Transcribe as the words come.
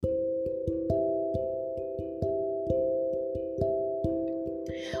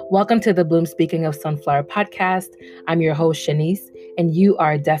Welcome to the Bloom Speaking of Sunflower podcast. I'm your host, Shanice, and you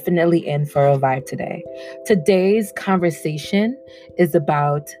are definitely in for a vibe today. Today's conversation is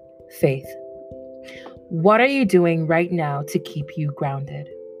about faith. What are you doing right now to keep you grounded?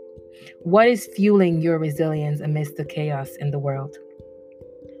 What is fueling your resilience amidst the chaos in the world?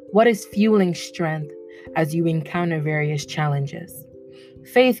 What is fueling strength as you encounter various challenges?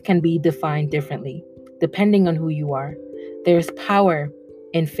 Faith can be defined differently, depending on who you are. There's power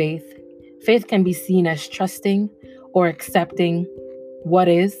in faith. Faith can be seen as trusting or accepting what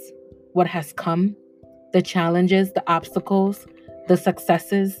is, what has come, the challenges, the obstacles, the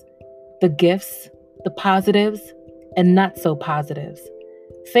successes, the gifts, the positives, and not so positives.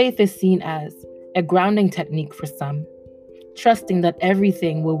 Faith is seen as a grounding technique for some, trusting that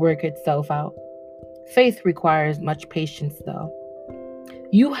everything will work itself out. Faith requires much patience, though.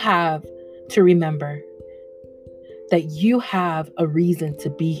 You have to remember that you have a reason to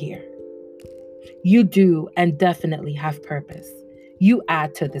be here. You do and definitely have purpose. You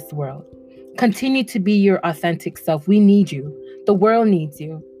add to this world. Continue to be your authentic self. We need you. The world needs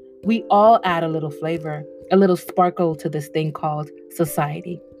you. We all add a little flavor, a little sparkle to this thing called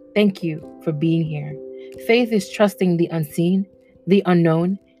society. Thank you for being here. Faith is trusting the unseen, the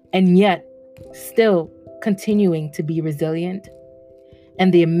unknown, and yet still continuing to be resilient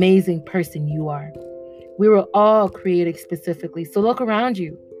and the amazing person you are. We were all created specifically, so look around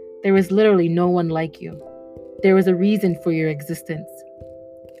you. There is literally no one like you. There is a reason for your existence,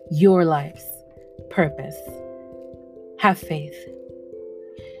 your life's purpose. Have faith.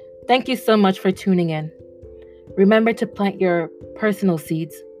 Thank you so much for tuning in. Remember to plant your personal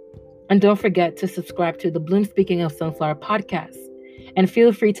seeds, and don't forget to subscribe to the Bloom Speaking of Sunflower podcast. And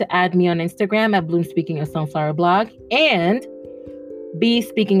feel free to add me on Instagram at Bloom Speaking of Sunflower blog and Be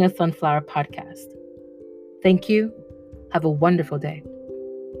Speaking of Sunflower podcast. Thank you. Have a wonderful day.